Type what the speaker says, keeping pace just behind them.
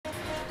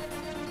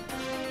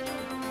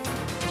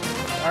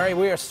All right,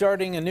 we are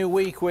starting a new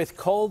week with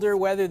colder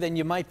weather than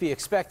you might be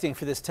expecting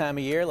for this time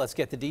of year. Let's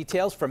get the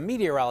details from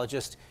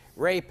meteorologist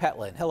Ray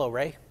Petelin. Hello,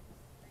 Ray.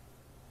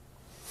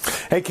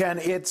 Hey, Ken,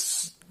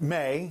 it's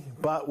May,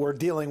 but we're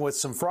dealing with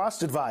some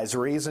frost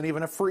advisories and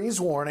even a freeze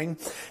warning.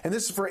 And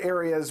this is for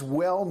areas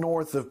well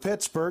north of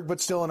Pittsburgh,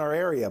 but still in our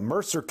area.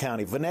 Mercer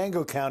County,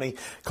 Venango County,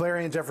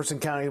 Clarion, Jefferson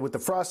County with the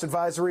frost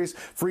advisories,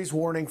 freeze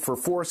warning for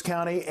Forest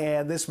County.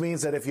 And this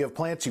means that if you have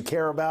plants you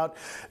care about,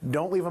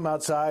 don't leave them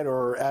outside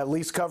or at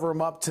least cover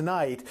them up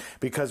tonight,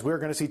 because we're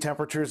going to see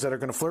temperatures that are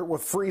going to flirt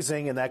with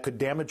freezing, and that could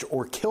damage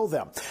or kill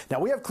them. Now,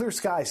 we have clear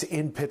skies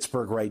in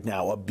Pittsburgh right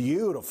now, a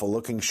beautiful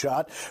looking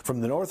shot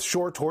from the North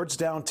Shore towards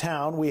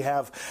downtown. We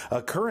have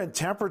a current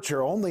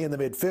temperature only in the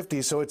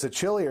mid-50s, so it's a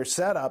chillier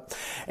setup.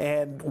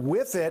 And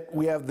with it,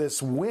 we have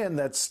this wind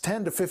that's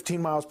 10 to 15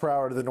 miles per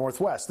hour to the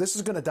northwest. This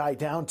is going to die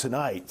down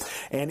tonight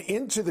and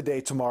into the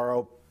day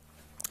tomorrow.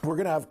 We're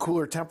going to have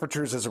cooler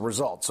temperatures as a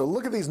result. So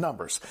look at these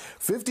numbers.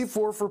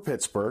 54 for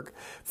Pittsburgh,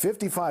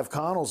 55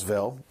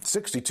 Connellsville,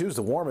 62 is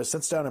the warmest.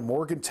 That's down in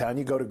Morgantown.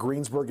 You go to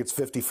Greensburg, it's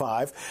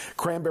 55.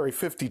 Cranberry,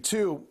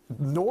 52.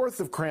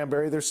 North of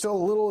Cranberry, there's still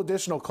a little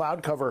additional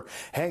cloud cover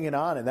hanging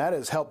on, and that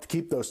has helped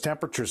keep those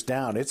temperatures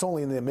down. It's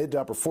only in the mid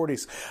to upper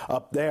 40s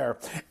up there,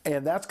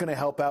 and that's going to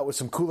help out with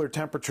some cooler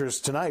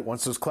temperatures tonight.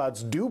 Once those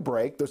clouds do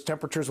break, those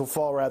temperatures will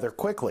fall rather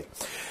quickly.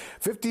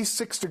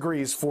 56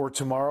 degrees for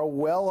tomorrow,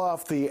 well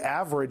off the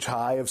average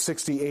high of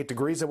 68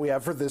 degrees that we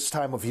have for this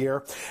time of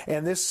year.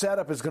 And this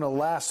setup is going to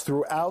last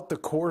throughout the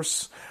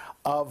course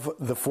of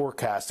the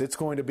forecast. It's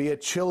going to be a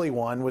chilly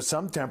one with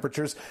some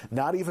temperatures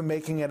not even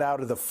making it out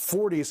of the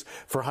 40s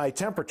for high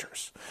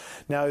temperatures.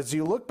 Now, as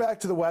you look back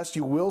to the west,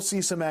 you will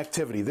see some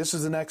activity. This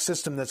is the next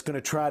system that's going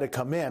to try to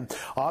come in.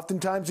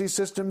 Oftentimes, these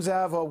systems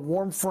have a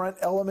warm front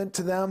element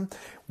to them.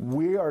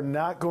 We are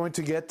not going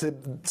to get to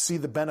see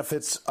the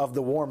benefits of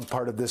the warm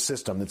part of this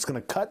system. It's going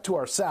to cut to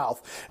our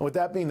south, and with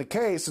that being the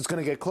case, it's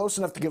going to get close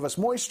enough to give us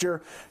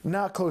moisture,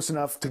 not close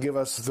enough to give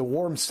us the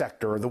warm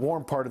sector or the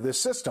warm part of this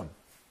system.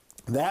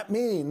 That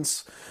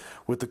means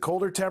with the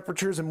colder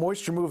temperatures and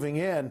moisture moving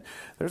in,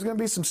 there's going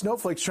to be some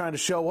snowflakes trying to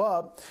show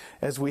up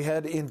as we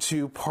head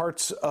into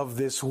parts of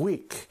this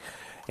week.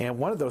 And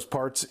one of those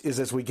parts is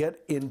as we get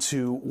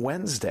into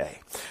Wednesday.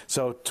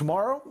 So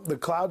tomorrow, the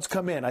clouds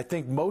come in. I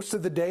think most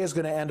of the day is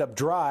going to end up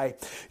dry.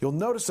 You'll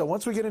notice that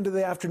once we get into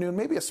the afternoon,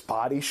 maybe a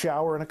spotty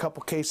shower in a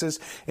couple cases,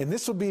 and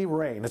this will be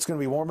rain. It's going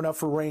to be warm enough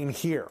for rain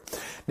here.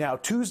 Now,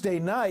 Tuesday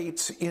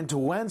night into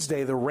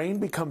Wednesday, the rain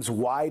becomes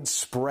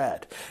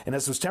widespread. And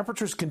as those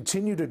temperatures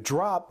continue to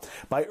drop,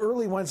 by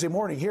early Wednesday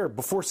morning here,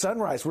 before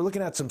sunrise, we're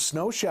looking at some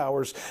snow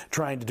showers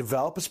trying to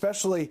develop,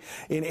 especially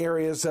in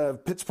areas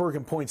of Pittsburgh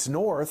and points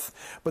north.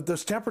 But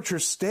those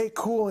temperatures stay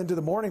cool into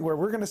the morning, where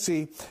we're going to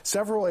see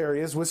several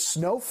areas with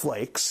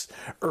snowflakes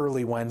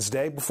early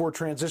Wednesday before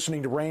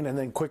transitioning to rain and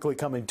then quickly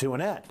coming to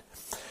an end.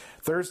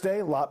 Thursday,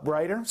 a lot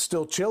brighter,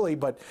 still chilly,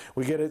 but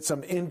we get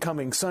some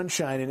incoming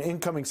sunshine, and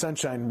incoming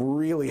sunshine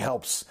really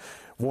helps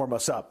warm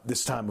us up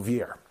this time of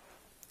year.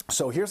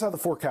 So here's how the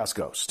forecast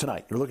goes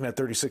tonight. You're looking at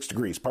 36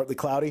 degrees, partly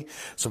cloudy,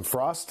 some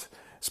frost,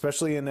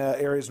 especially in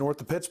areas north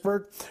of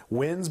Pittsburgh.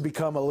 Winds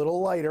become a little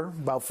lighter,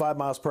 about 5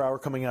 miles per hour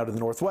coming out of the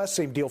northwest.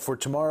 Same deal for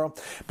tomorrow.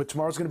 But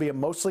tomorrow's going to be a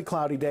mostly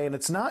cloudy day, and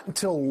it's not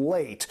until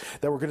late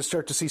that we're going to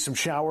start to see some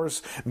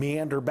showers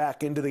meander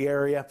back into the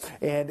area.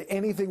 And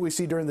anything we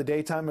see during the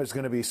daytime is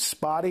going to be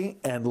spotty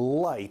and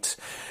light.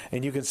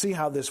 And you can see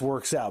how this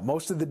works out.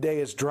 Most of the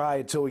day is dry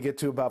until we get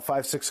to about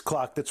 5, 6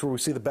 o'clock. That's where we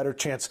see the better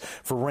chance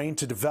for rain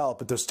to develop.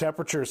 But those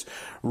temperatures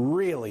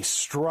really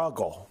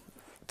struggle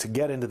to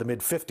get into the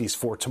mid-50s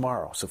for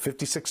tomorrow. So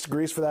 56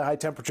 degrees for that high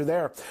temperature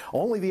there.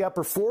 Only the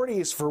upper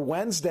 40s for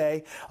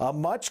Wednesday, a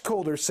much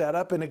colder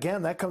setup. And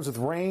again, that comes with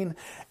rain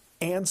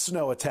and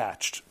snow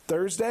attached.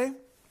 Thursday,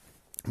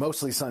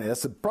 mostly sunny.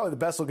 That's probably the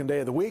best looking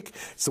day of the week.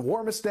 It's the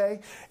warmest day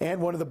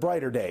and one of the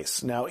brighter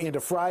days. Now into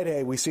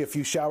Friday, we see a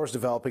few showers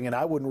developing, and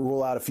I wouldn't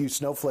rule out a few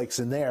snowflakes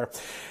in there.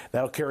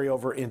 That'll carry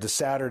over into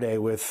Saturday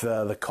with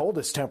the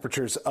coldest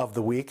temperatures of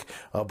the week.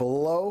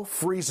 Below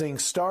freezing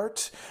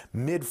start,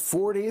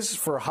 mid-40s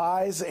for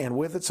highs, and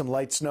with it some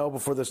light snow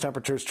before those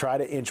temperatures try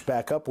to inch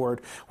back upward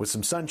with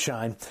some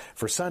sunshine.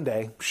 For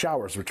Sunday,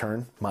 showers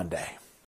return Monday.